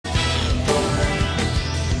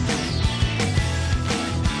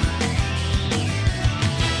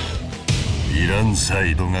ランサ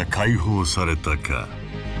イドが解放されたか。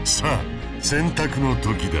さあ選択の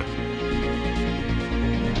時だ。イ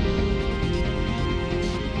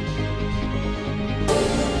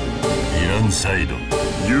ランサイド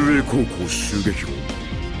雄英高校襲撃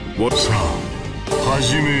をさあ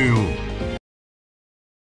始めよう。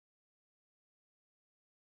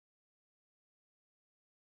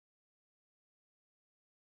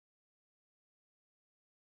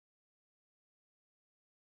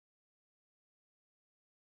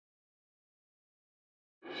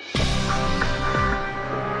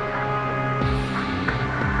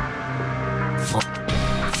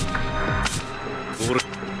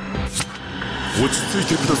落ち着い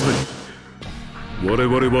てください。我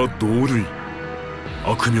々は同類。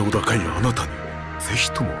悪名高いあなたにぜひ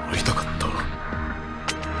とも会いたかった。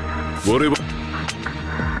我々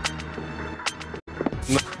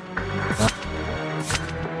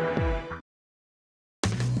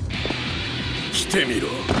来てみろ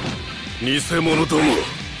偽物ども。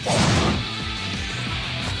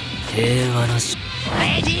平和なし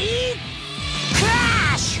レディークラ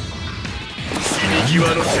ッシュ。死に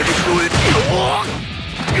際のセリフを得て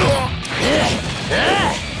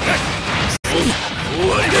終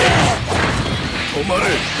わりだ。止まれ。し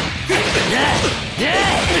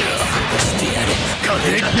てやる。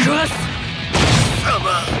金か食わす様。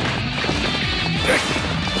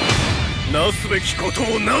なすべきこと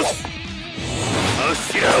をなす。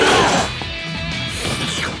柱を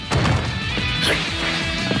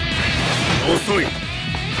遅い。終わ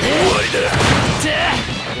りだ。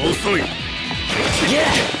遅い。してや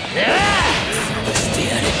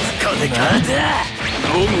る。金かなんだ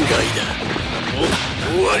論外だ。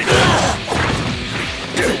終わりだ。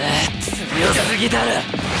強すぎだろ。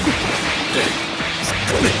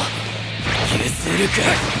譲るか。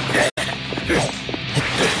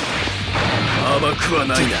甘くは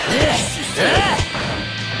ないな。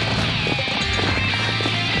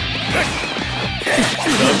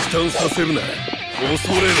落胆させるな。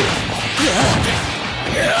恐れろ。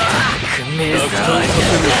落胆させ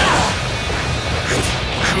るな。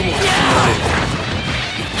雲となれ。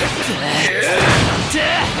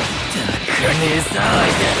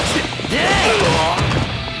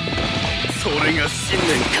それが信念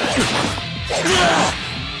か。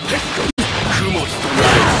雲とな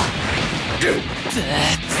れ。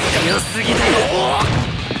強すぎだろ。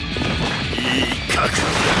いい覚悟だ。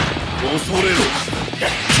恐れろ。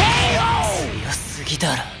強すぎ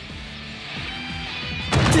だろ。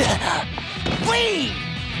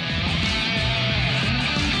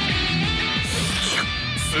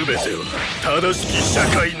全ては正しき社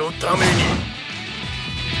会のために。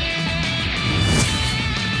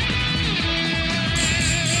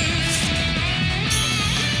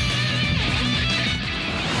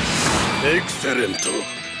エクセレント。ニュ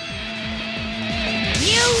ー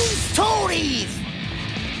ストーリーズ。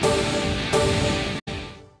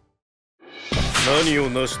何を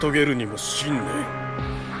成し遂げるにも信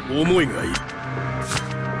念、思いがいい。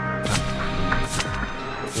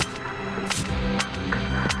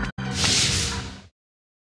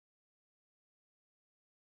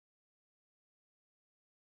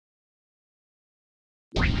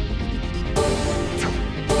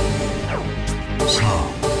さあ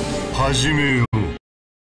始めよう。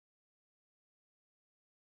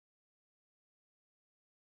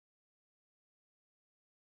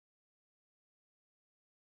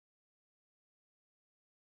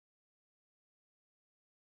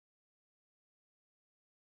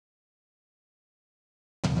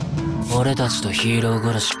俺たちとヒーロー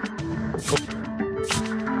殺し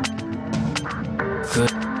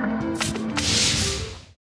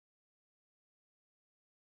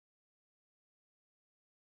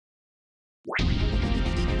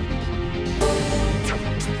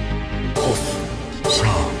さあ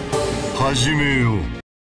始めよう。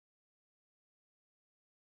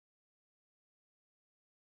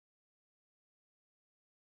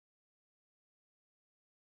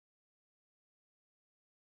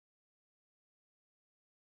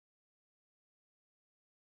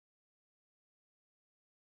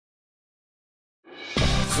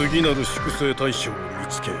次なる粛清対象を見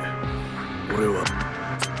つけ、俺は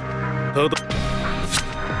ただ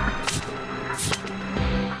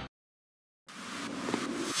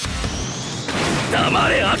黙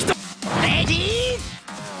れアキト。レディー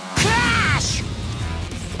クラッシュ。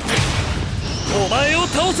お前を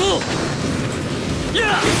倒そう。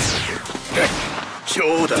やっ兄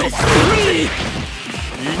弟イン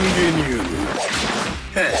ゲニウム。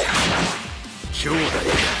兄弟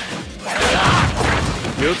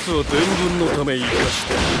奴は伝聞のため生かし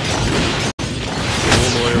た。お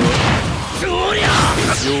前は弱いな。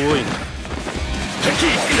な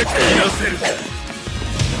せるか。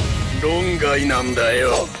論外なんだ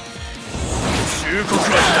よ。忠告はし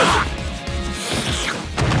たぞ。一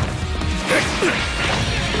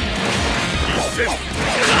戦い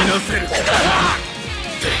なせるか。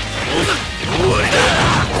終わりだ。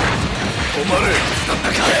止まれ。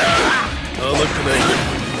甘くない。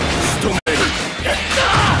仕留める。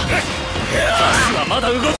足はまだ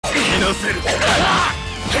動く。いなせるか。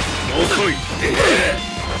遅い。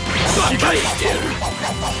芝居してやる。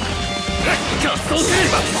合奏せえ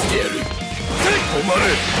ばしてやる。止まれ。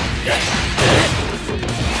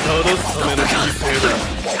正すための犠牲だ。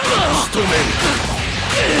仕留める。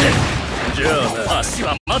じゃあな。足は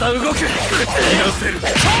まだ動く。いなせる。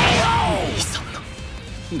兄さん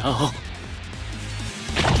の名を。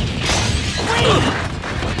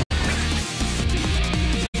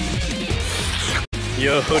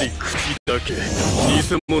やはり口だけ偽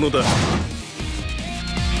物だ。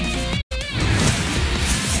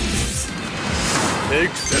エ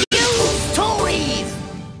クセレント。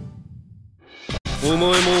お前も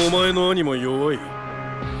お前の兄も弱い。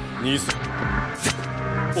偽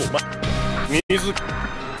お前水助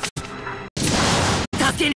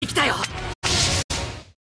けに来たよ。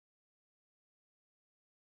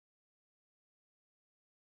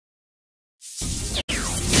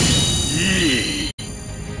いい。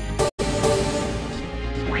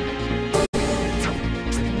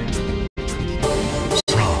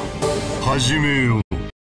さあ始めよう。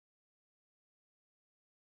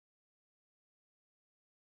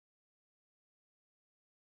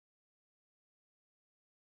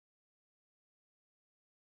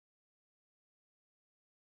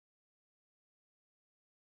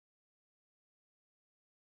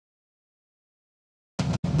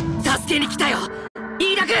助けに来たよ、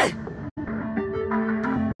飯田君。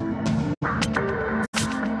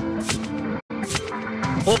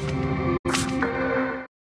お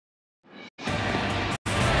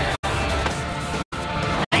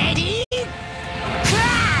レディークラ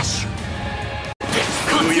ッシュ。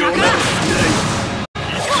こちらから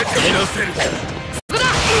いなせるか。そこだ。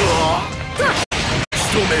仕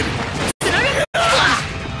留める。つなぐ。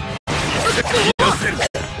いなせる。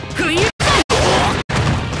不意。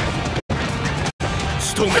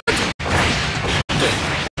仕留める。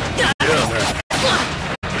じゃあ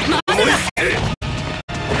な。待てだ。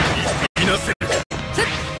いなせる。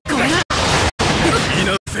ごめんな。いな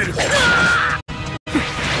せる。終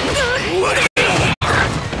わり。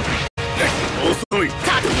遅い。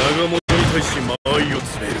長本に対し間合いを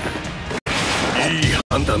詰める。いい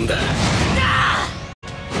判断だ。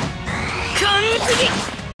完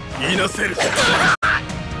璧。いなせる。は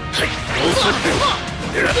い。遅い。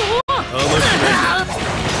甘くない。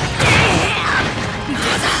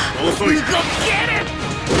遅い。動ける。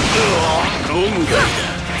論外だ。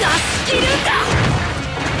出し切るんだ。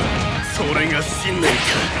それが信念か。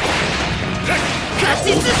勝ち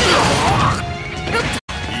進む。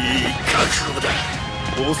いい覚悟だ。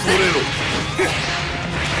恐れろ。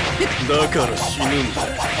だから死ぬんだ。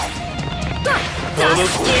出し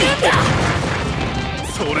切るんだ。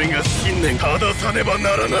それが信念。正さねば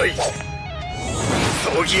ならない。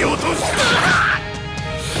そぎ落とす。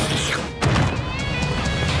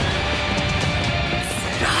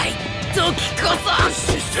辛い時こそ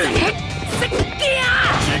視線。時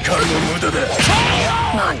間の無駄だ。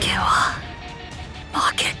負けは負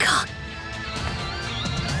けか。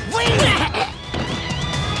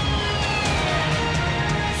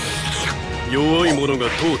弱い者が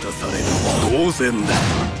淘汰される。当然だ。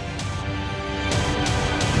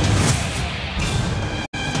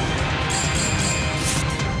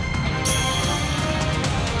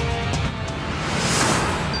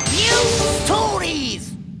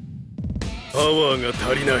パワーが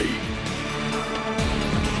足りない。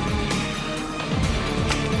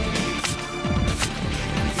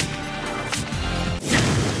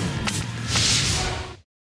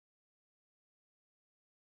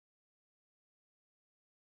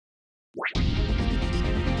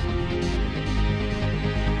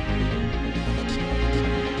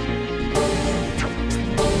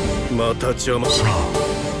また邪魔。さあ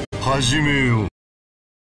始めよう。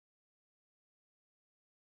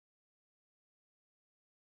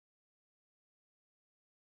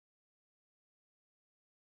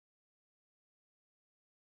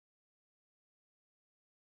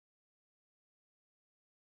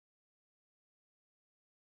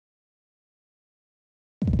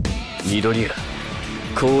緑谷、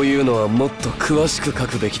こういうのはもっと詳しく書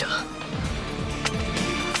くべきだ。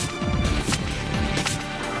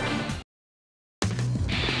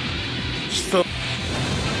貴様。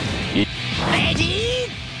レディー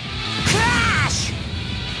クラッシュ。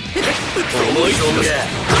思いそうが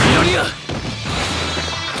緑や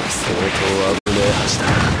相当危ねえ橋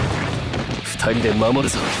だな。二人で守る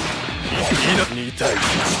ぞ。2対1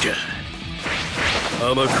か。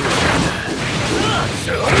甘くはない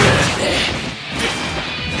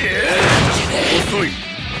遅い。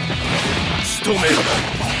仕留める。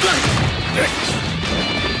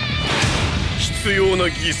必要な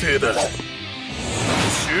犠牲だ。忠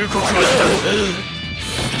告はした。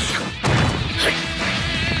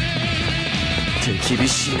手厳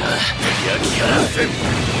しいな。焼き払わせん。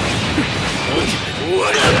終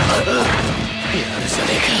わりだ。やるじゃね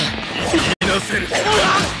えか。いなせる。終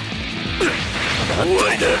わ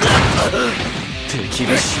りだ。手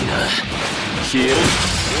厳しいな。消える。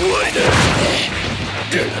終わりだ。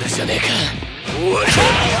やるじゃねえか。終わりだ。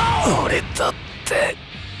俺だって。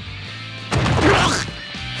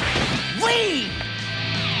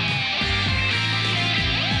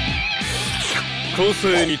個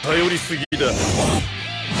性に頼りすぎだ。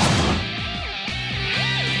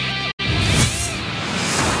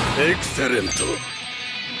エクセレント。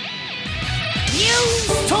New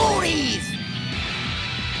stories!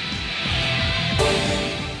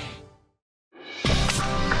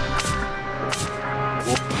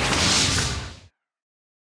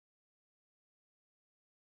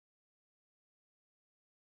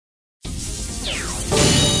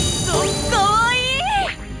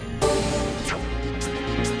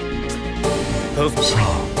 さあ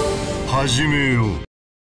始めよう。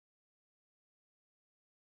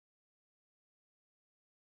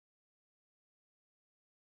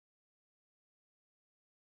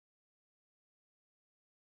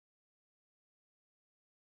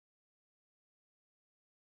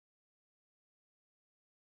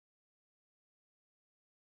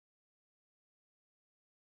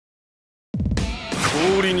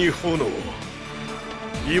氷に炎。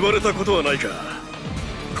言われたことはないか。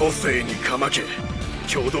個性にかまけ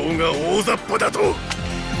挙動が大雑把だと。レ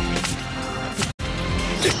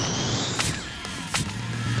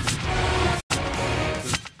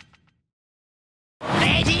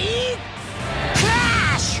ディークラ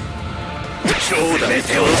ッシュ。強打目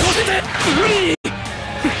線を落とせて挽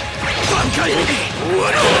回。終わ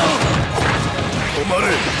りだ。止まる。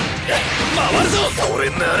回るぞ。それ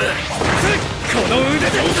ならこの腕で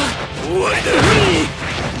終わりだ。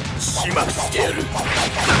始末してやる。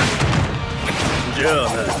じゃあな。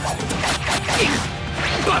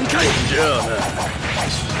挽回。じゃあな。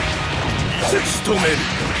仕留める。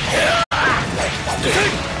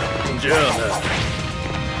じゃあな。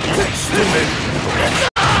仕留める。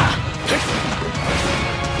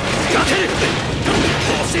勝て。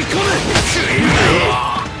押し込む。食い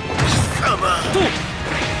貴様と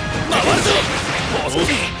回るぞ。終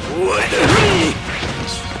わりだ。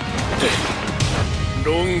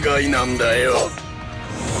論外なんだよ。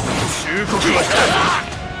忠告はし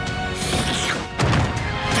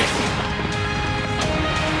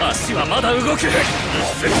た。足はまだ動く。ひ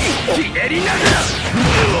ねりながら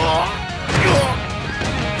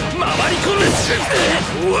回り込む。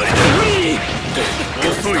終わりだ。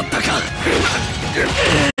遅い。だったか。終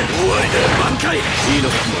わりだ。挽回。いいの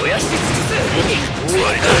燃やし尽くす。終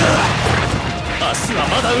わりだ。足は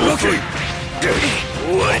まだ動く。終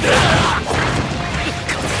わりだ。だ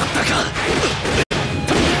ったか。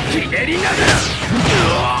ひねりながら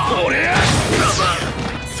俺や。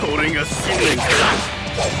それが信念か。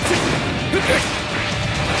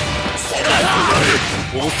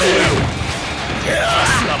恐れろ。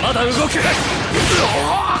足はまだ動く。い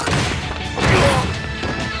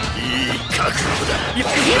い覚悟だ。落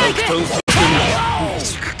胆させんな。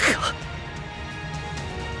未熟か。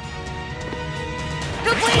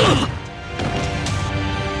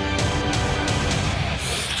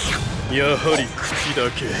やはり口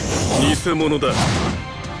だけ偽物だ。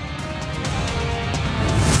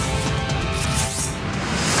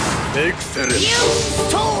エクセレント。 New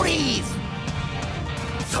stories!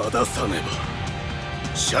 正さねば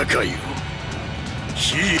社会を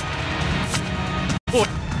おい。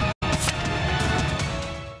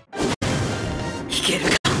いける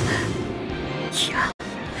か。いや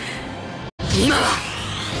今は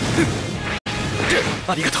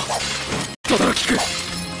ありがとう轟くん。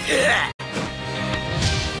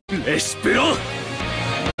レシプロ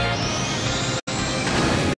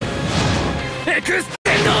エクス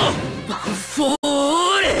テンドバンフォ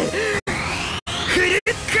ーレフル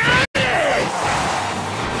カーレ。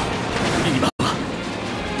今は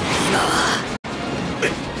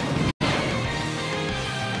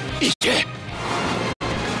いけ。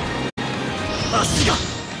足が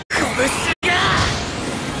拳が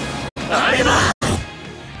あれば。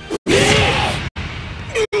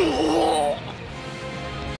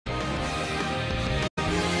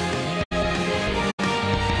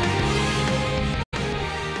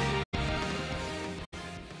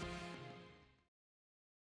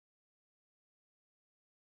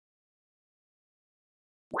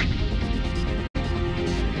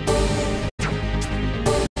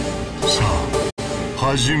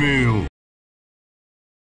始めよう。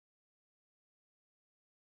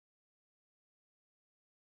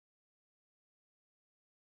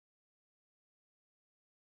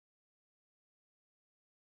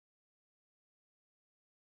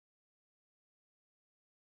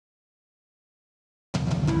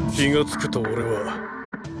気がつくと俺は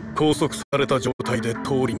拘束された状態で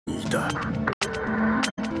通りにいた。レ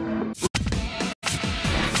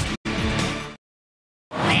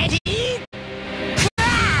ディークラ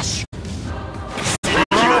ッシュ。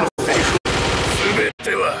今のセリフ全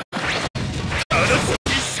ては正し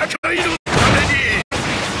き社会のために。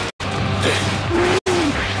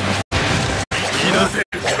生きなせる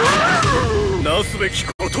か。なすべき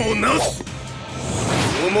ことをなす。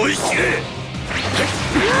思い知れ。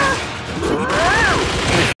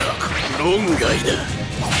論外だ。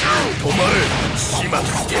止まれ。始末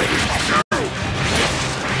してやる。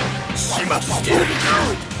始末してやる。忠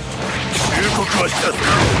告はしたぞ。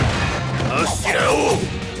あしらを。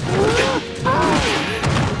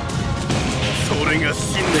それが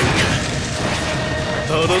信念か。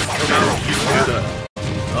正すための犠牲だ。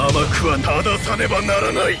甘くは正さねばな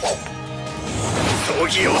らない。そ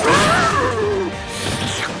ぎ落とす。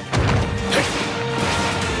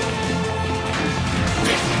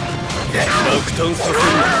落胆させるな。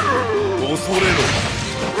恐れろ。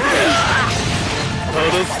正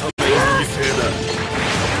すための犠牲だ。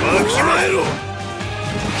わきまえろ。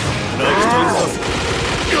落胆させ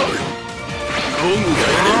論外だ。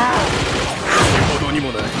口ほどに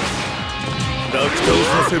もない。落胆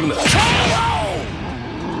させるな。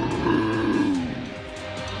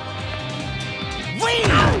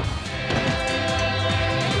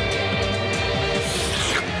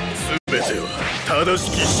全ては正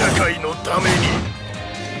しき社会のために。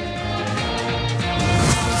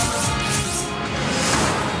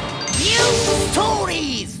ストー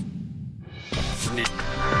リーズ。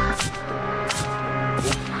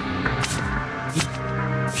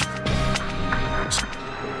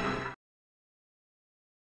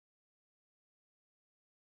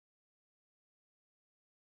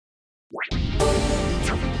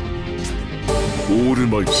オール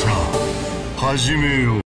マイト。さあ始め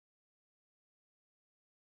よう。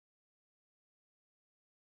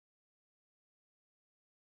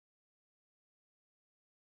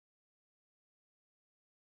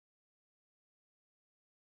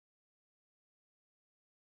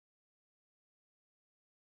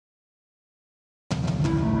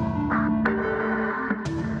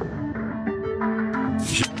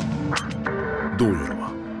どうや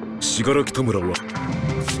ら信楽田村は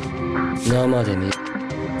生で見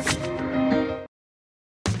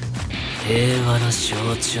平和の象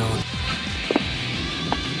徴。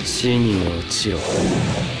死に落ちろ。レ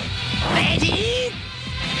ディー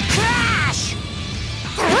クラッシュ。フ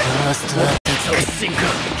ァーストアタック進行。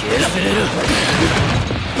消される。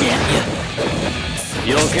い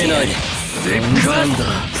や避けない。絶好だ。そう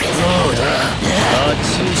だ。あっち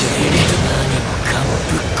じ何もかも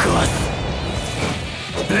ぶっ壊す。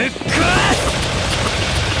ぶっ壊す。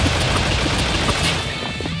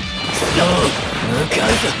向かう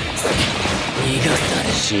ぞ。逃がさ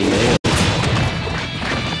れ。死ねよ。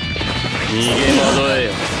逃げ惑え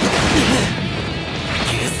よ。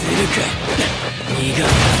譲るか。逃が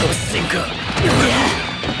すぞ進行。うっ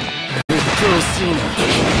とうしいな。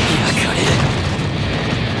焼かれる。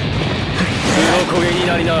黒焦げに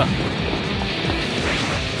なりな。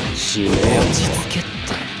死ねよ。落ち着けって。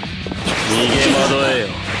逃げ惑えよ。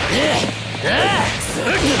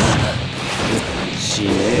死ね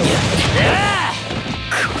よ。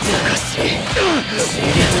こだかし。知りたが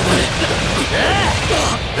る。う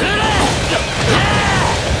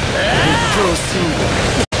っとうしいな。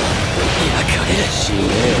焼かれる。死ねよ。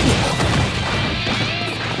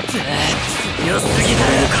強すぎだろ。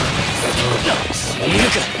知る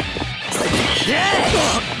か。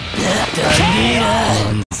ダメだ。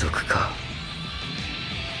満足か。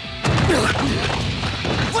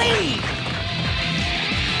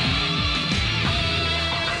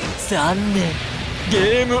残念。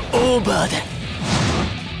ゲームオーバーだ。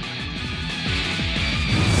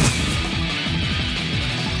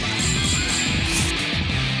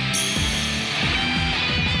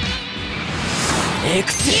エク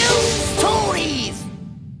シオンストーリーズ。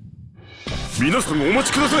皆さんお待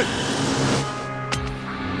ちください。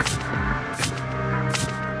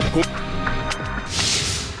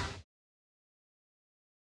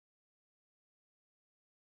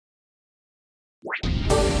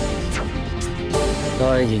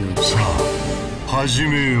大義のさあ始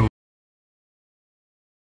めよう。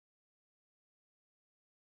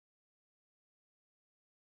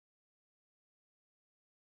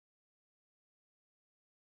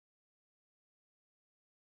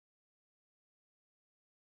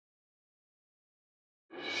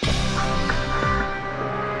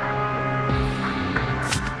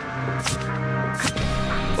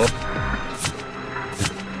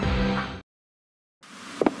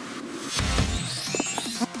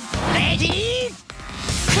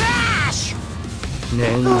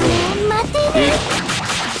念願待て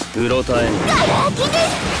うろたえんガラ空きです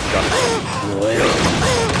燃えろ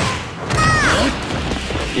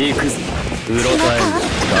行くぞうろたえん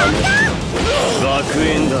ダメ学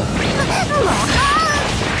園だ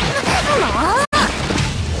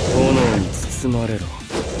炎に包まれろ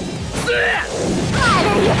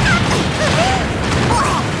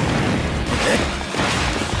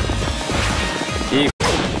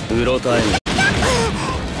うろたえん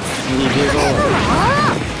逃げろ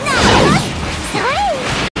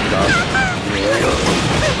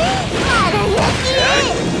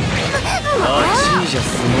じゃ済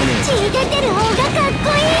まねえ。血出てる方がかっこ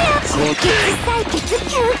いいよ。血採血吸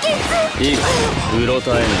血。いいか、うろた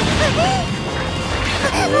えん。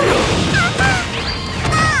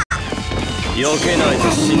避けないと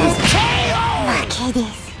死ぬぞ。負けで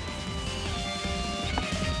す。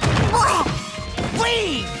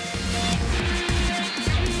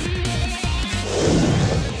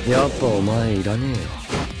やっぱお前いらねえよ。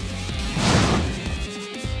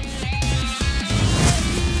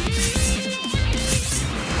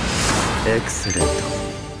エクセレント。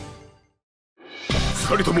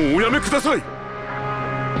二人ともおやめください。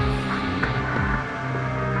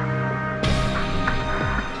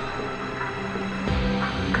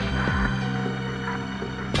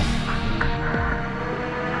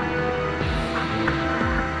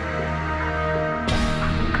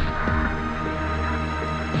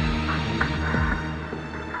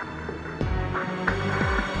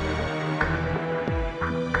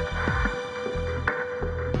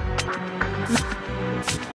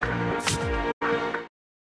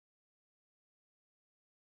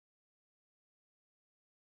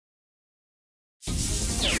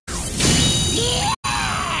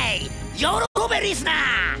喜べリスナー。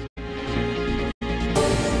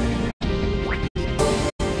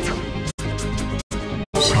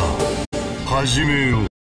さあ始めよう。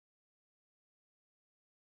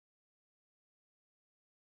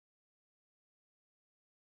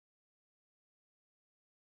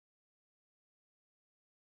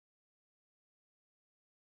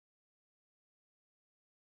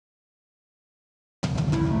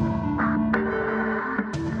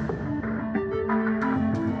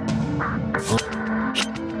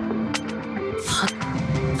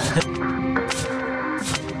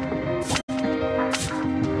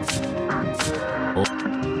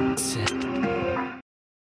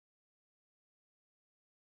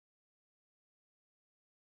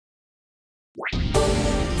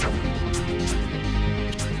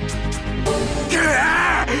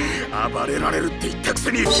暴れられるって言ったく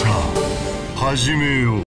せに。さあ始め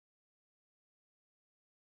よう。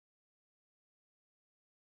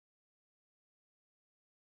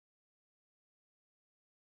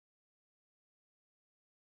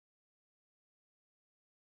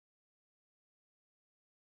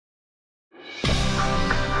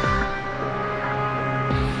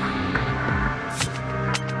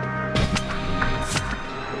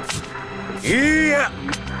いや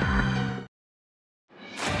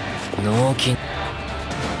脳筋レ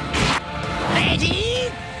ディ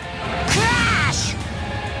ークラッシュ。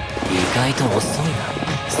意外と遅いな。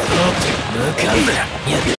そう向かうぜ。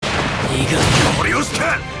いや逃がすこれをし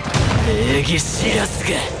た礼儀知らずが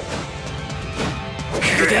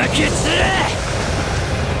砕け散れ。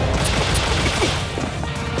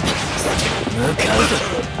向かうぞ。殺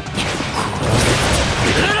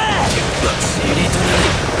せ。ちりとなれ。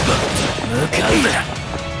向かうぜ。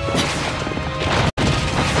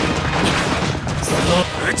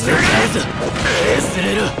向かうぞ。忘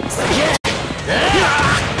れろ。すげえ。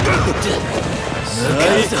最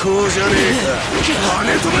高じゃねえか。跳ね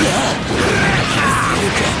飛ば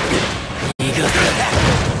逃がせ。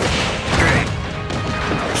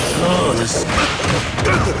そうだし。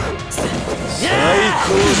最高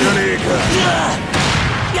じゃねえか。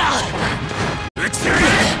撃ち上げ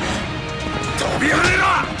飛び跳ねろ。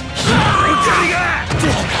光が消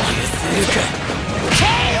せるか。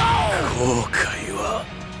後悔は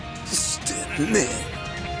してねえ。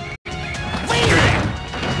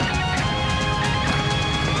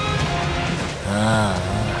ああ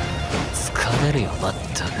疲れるよまっ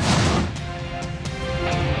たく。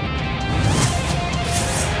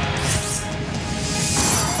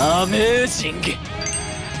アメージング。ニュ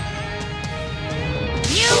ー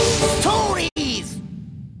ストーリーズ。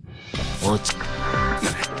落ち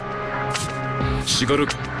しがる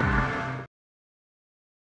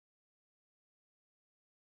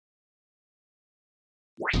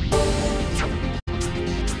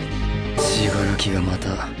しがらきがまた。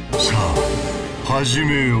さあ始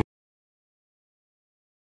めよう。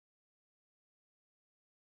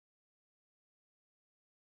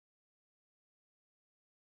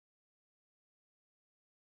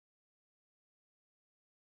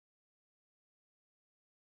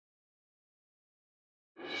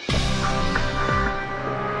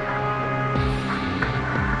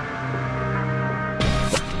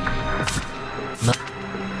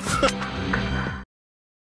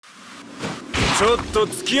と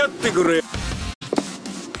付き合ってくれ。レデ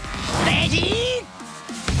ィー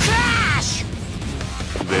クラッシュ。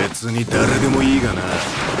別に誰でもいいがな。やっ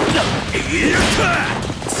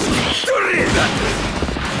た。ストレート。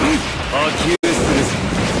波及するぞ。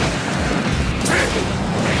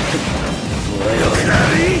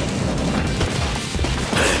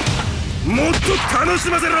もっと楽し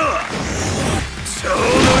ませろ。ちょうどい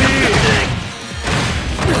い。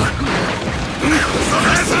この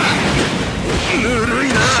速さぬるい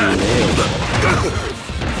な。こ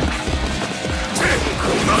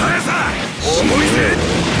の速さ重いぜ。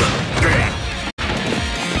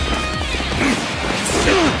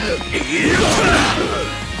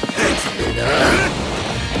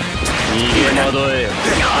逃げ惑えよ。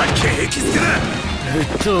景気づけだ。うっ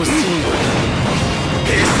とうしいペ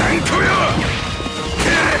サンコよ。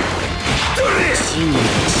どれ死に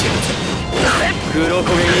黒焦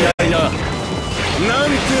げにないな。なん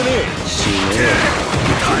てね。死ね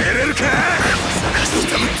耐えれるか。探して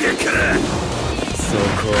ぶってやっから。そ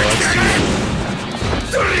こは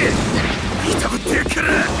どれいたぶってやっから。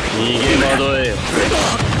逃げ惑えよ。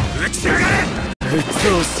撃ち上がれ。うっと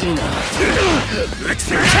うしいな。撃ち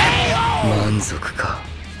上がれ。満足か。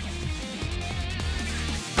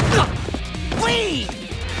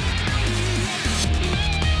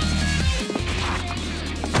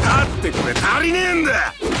だってこれ足りねえん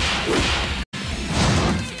だ。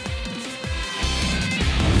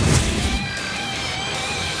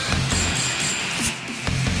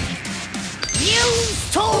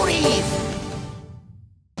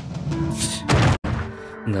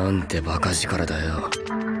なんてバカ力だよ。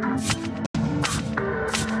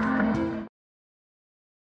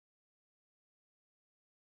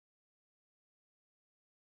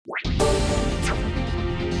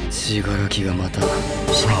死柄木がまた。さ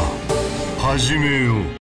あ始めよう。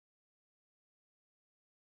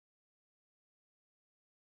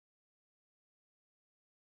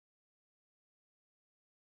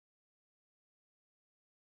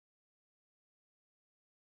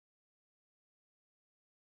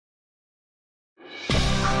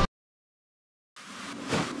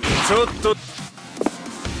ちょっと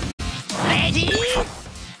レディー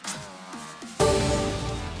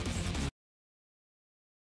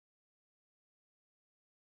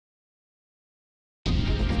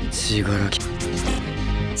死柄木。知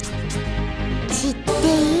って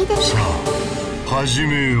いいですさあ始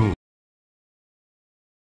めよう。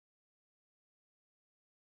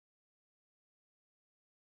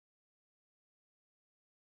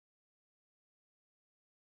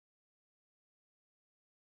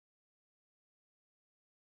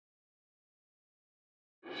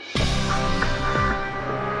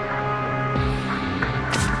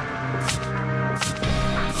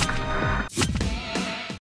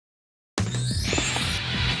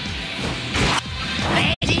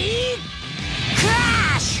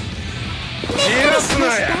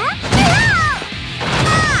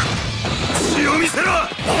血を見せろ。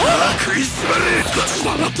食いしばれ。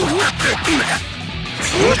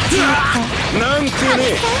なんてね。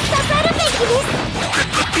刺さるべきです。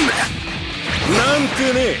なんて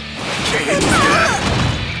ね。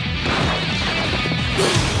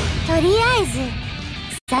とりあえず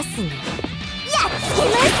刺すのやっつけ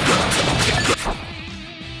ます。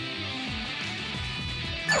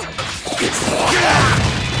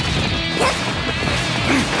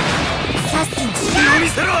刺すの血を見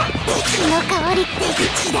せろ。血の香りって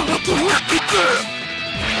血だらけに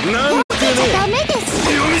なんてね。ダメです。血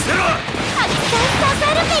を見せろ。たくさん刺さ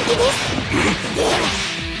るべきです。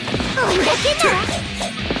こんだけなら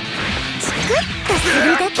チクッとする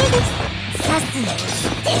だけです。刺すの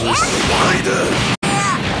愛だ。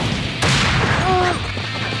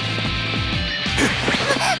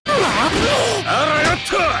あらよっ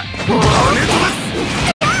と。跳ね飛ばす。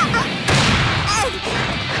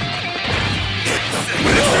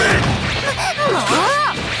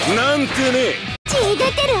なんてね。血出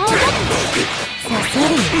てる方が刺さ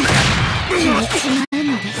るの気持ちなの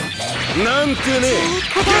です。なんてね。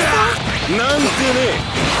ください。なんてね。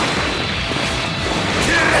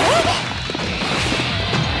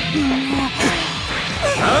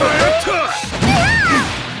あらよっと。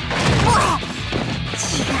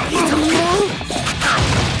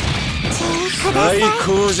最高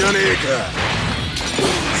じゃねえか。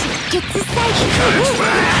出血さえ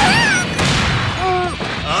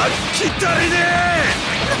あっきたりねえ。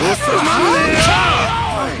収まんねえよ。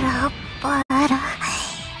バラ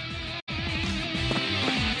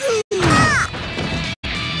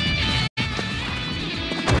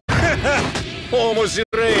面白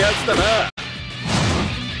いやつだな。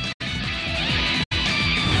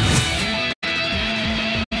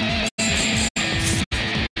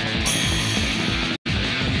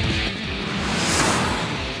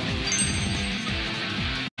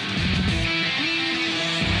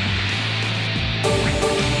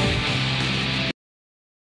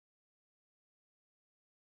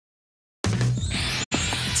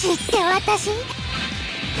血って私レ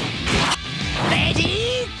ディ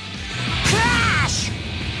ークラッシュ。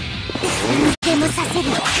でもさせる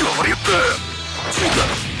な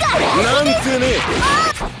んてね。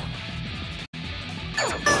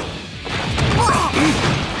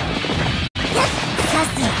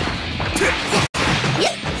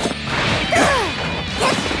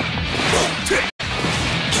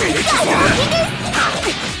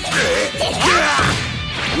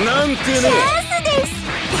なんてね。チャンスです。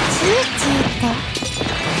チーチーと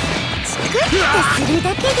チクッとするだ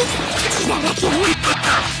けです。血だらけに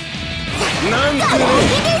なんてね。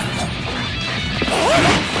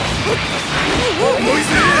重いぜ。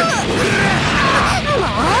も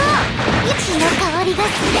う血の香りがす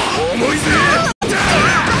る。重いぜ。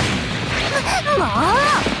もう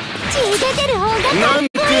血出てる方がかっなんて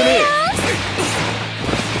こいいよ。ね。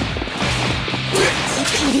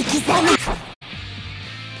切り刻む。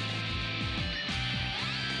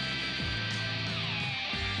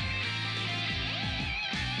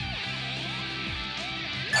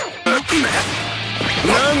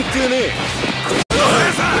なんてね。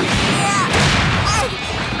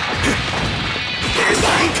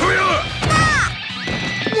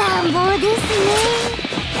乱暴ですね。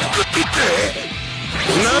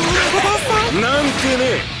なんてね。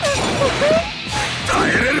耐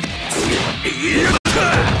えれる。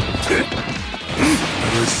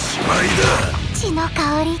おしまいだ。血の香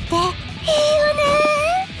りっていいよね。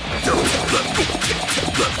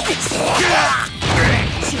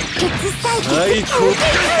出血採血最高。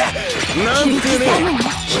なんてね。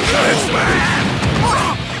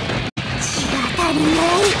血が足りな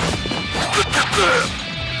い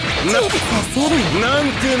させる。なん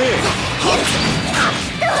てね。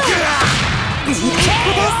く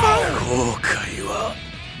ださい。後悔は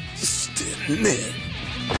してね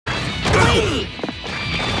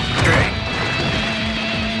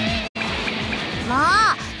ま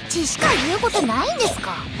あ血しか言うことないんです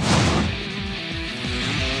か。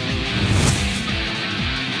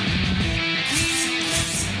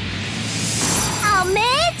アメー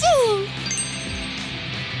ジング。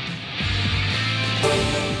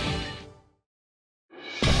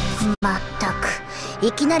まったく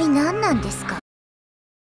いきなり何なんですか。